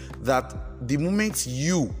mannerisms that the moment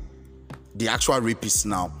you, the actual rapist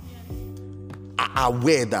now, are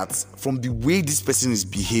aware that from the way this person is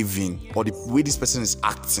behaving or the way this person is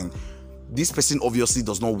acting, this person obviously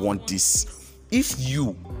does not want this. If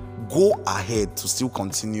you go ahead to still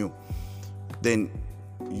continue, then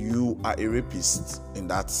you are a rapist in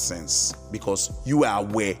that sense, because you are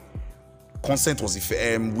aware consent was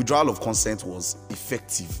withdrawal of consent was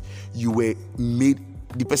effective. You were made,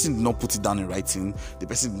 the person did not put it down in writing, the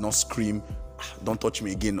person did not scream, don't touch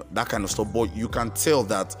me again, that kind of stuff, but you can tell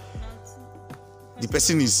that the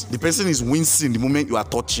person is wincing the moment you are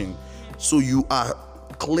touching. So you are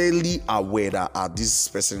clearly aware that this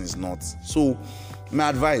person is not. So my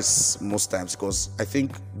advice most times, because I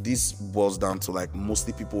think this boils down to like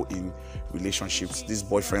mostly people in relationships, these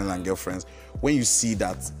boyfriends and girlfriends, when you see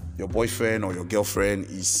that your boyfriend or your girlfriend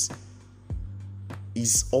is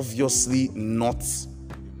obviously not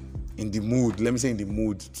in the mood, let me say in the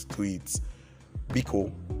mood to do it,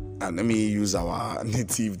 Biko, and let me use our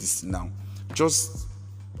native this now, just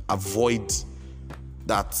avoid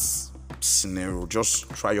that scenario. Just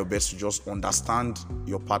try your best to just understand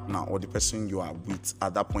your partner or the person you are with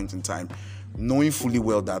at that point in time, knowing fully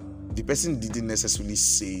well that the person didn't necessarily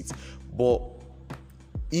say it, but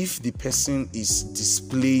if the person is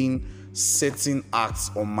displaying certain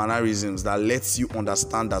acts or mannerisms that lets you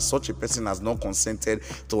understand that such a person has not consented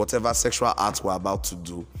to whatever sexual act we're about to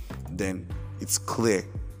do, then it's clear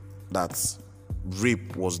that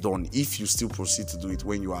rape was done if you still proceed to do it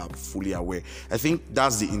when you are fully aware. I think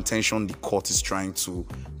that's the intention the court is trying to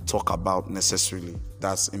talk about necessarily.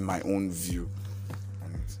 That's in my own view.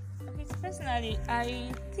 Okay, so personally,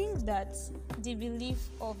 I think that the belief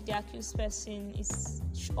of the accused person is,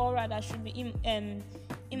 or rather should be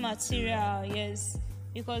immaterial, yes.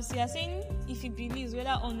 Because you are saying if he believes,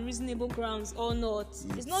 whether on reasonable grounds or not.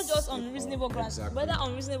 It's not just on reasonable grounds, whether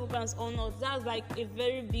on reasonable grounds or not. That's like a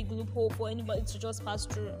very big loophole for anybody to just pass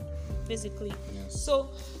through, basically. Yes.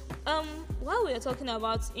 So, while we are talking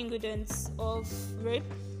about ingredients of rape,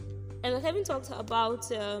 and Kevin talked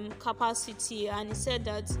about capacity, and he said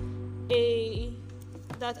that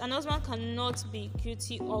that an husband cannot be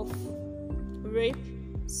guilty of rape.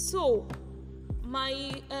 So,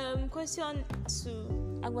 my question to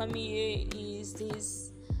Agbamiye is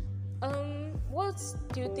this: what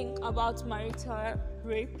do you think about marital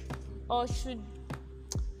rape, or should,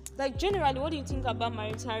 like generally, what do you think about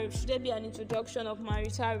marital rape? Should there be an introduction of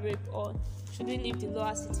marital rape, or should we leave the law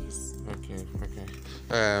as it is?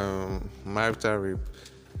 Okay. Marital rape,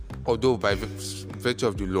 although by virtue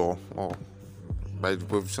of the law or by the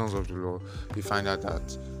provisions of the law, we find out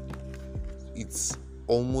that it's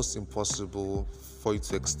almost impossible for you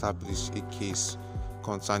to establish a case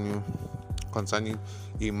concerning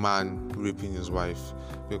a man raping his wife,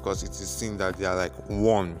 because it is seen that they are like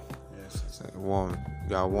one. Yes.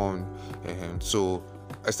 They are one. So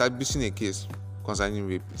establishing a case concerning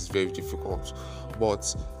rape is very difficult.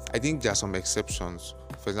 But I think there are some exceptions.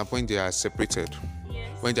 For example, when they are separated,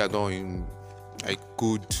 when they are not in a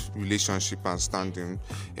good relationship and standing,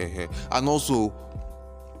 and also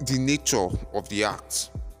the nature of the act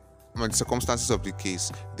and the circumstances of the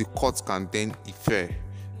case, the court can then infer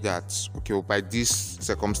that, okay, well, by these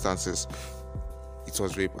circumstances, it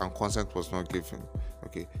was rape and consent was not given.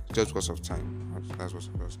 Okay, just because of time. That's what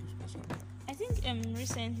I was asking. I think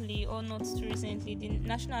recently, or not too recently, the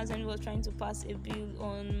National Assembly was trying to pass a bill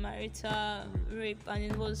on marital rape, and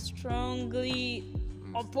it was strongly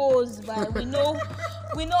opposed by we know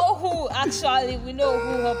who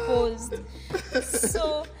opposed.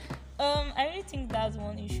 So I really think that's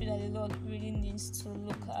one issue that the Lord really needs to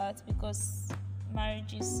look at, because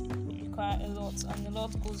marriages require a lot, and a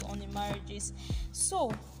lot goes on in marriages.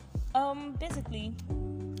 So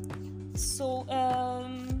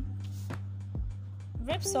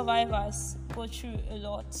rape survivors go through a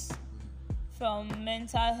lot, from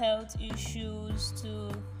mental health issues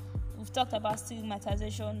to, we've talked about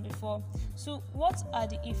stigmatization before. So what are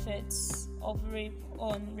the effects of rape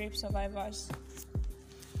on rape survivors?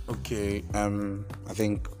 Okay, I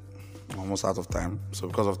think I'm almost out of time. So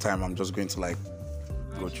because of time, I'm just going to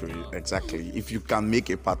go through it. Exactly. If you can make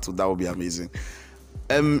a part 2, that would be amazing.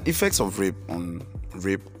 Effects of rape on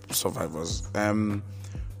rape survivors.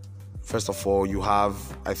 First of all, you have,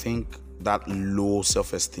 I think, that low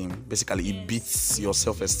self-esteem. Basically, it beats your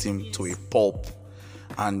self-esteem to a pulp,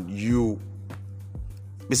 and you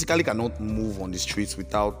basically cannot move on the streets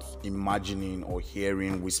without imagining or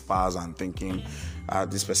hearing whispers and thinking,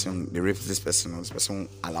 this person, they raped this person, or this person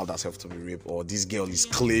allowed herself to be raped, or this girl is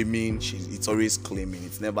claiming, it's always claiming.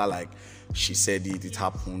 It's never like she said it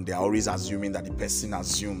happened. They're always assuming that the person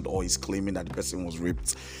assumed or is claiming that the person was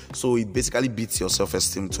raped. So it basically beats your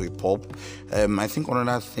self-esteem to a pulp. I think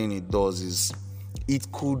another thing it does is it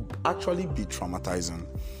could actually be traumatizing.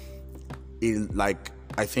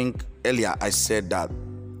 I think earlier I said that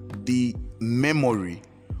the memory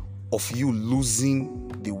of you losing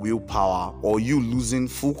the willpower or you losing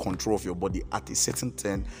full control of your body at a certain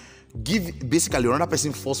time, basically another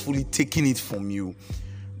person forcefully taking it from you.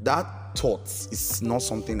 That thought is not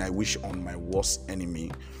something I wish on my worst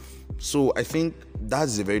enemy. So I think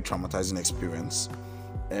that's a very traumatizing experience.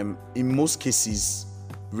 In most cases,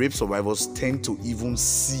 rape survivors tend to even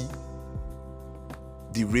see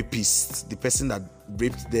the rapist, the person that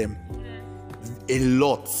raped them, a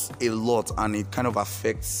lot, and it kind of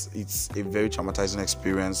affects. It's a very traumatizing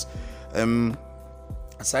experience.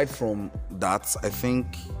 Aside from that, I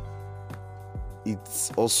think it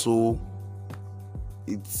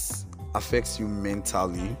affects you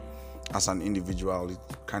mentally as an individual. It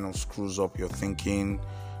kind of screws up your thinking,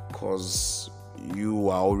 because you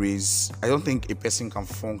are always, I don't think a person can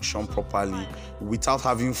function properly without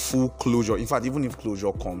having full closure. In fact, even if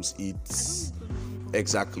closure comes, it's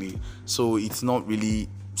exactly. So it's not really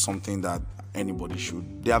something that anybody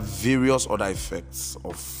should. There are various other effects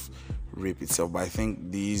of rape itself, but I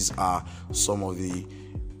think these are some of the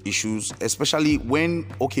issues, especially when,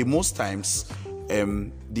 most times,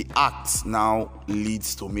 the act now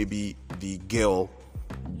leads to maybe the girl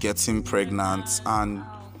getting pregnant, and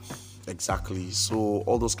exactly. So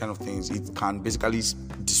all those kind of things, it can basically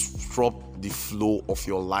disrupt the flow of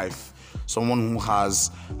your life. Someone who has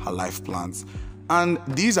her life plans. And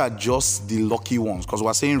these are just the lucky ones, because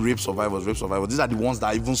we're saying rape survivors. These are the ones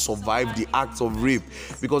that even survive the act of rape,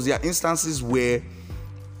 because there are instances where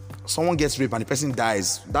someone gets raped and the person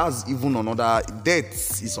dies. That's even another.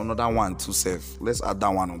 Death is another one to save. Let's add that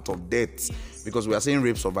one on top. Death, because we are saying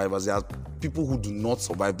rape survivors. There are people who do not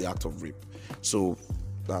survive the act of rape. So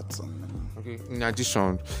that's okay. In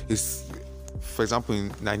addition, for example,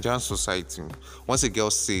 in Nigerian society, once a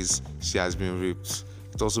girl says she has been raped,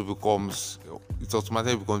 it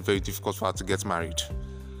automatically becomes very difficult for her to get married.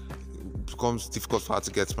 It becomes difficult for her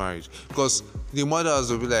to get married, because the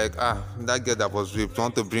mothers will be like, that girl that was raped,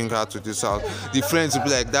 want to bring her to this house. The friends will be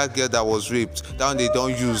like, that girl that was raped, that one they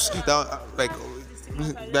don't use.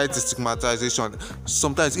 That's stigmatization.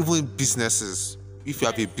 Sometimes even businesses, if you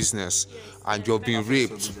have a business and you're being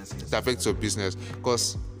raped, it affects your business,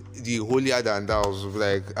 because the holier than thou will be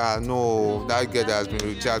like, no, that girl that has been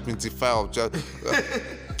raped, she has been defiled.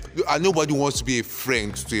 And nobody wants to be a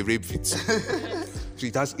friend to a rape victim. So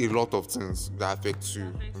it has a lot of things that affect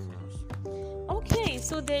you. Okay,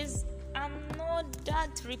 so there's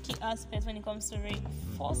another tricky aspect when it comes to rape.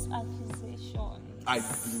 False accusations.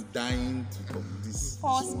 I've been dying to talk this.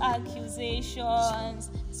 False accusations.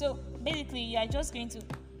 So basically, you're just going to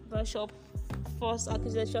brush up false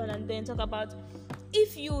accusation and then talk about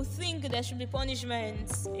if you think there should be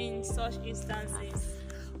punishments in such instances.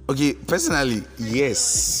 Okay, personally,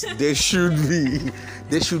 yes, there should be.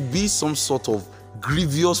 There should be some sort of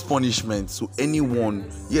grievous punishment to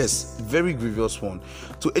anyone. Yes, very grievous one.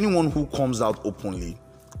 To anyone who comes out openly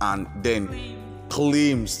and then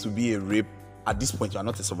claims to be a rape at this point, you are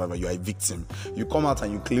not a survivor, you are a victim. You come out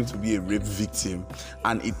and you claim to be a rape victim,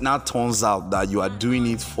 and it now turns out that you are doing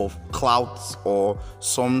it for clout or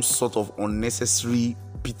some sort of unnecessary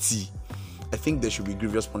pity. I think there should be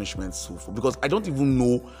grievous punishments too, because I don't even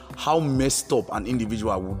know how messed up an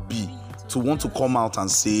individual would be to want to come out and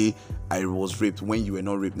say, I was raped, when you were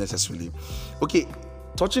not raped necessarily. Okay,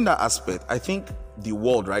 touching that aspect, I think the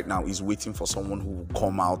world right now is waiting for someone who will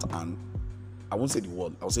come out, and I won't say the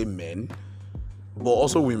world, I'll say men, but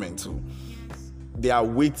also women too. They are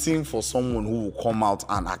waiting for someone who will come out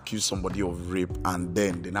and accuse somebody of rape, and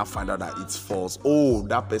then they now find out that it's false. Oh,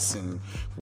 that person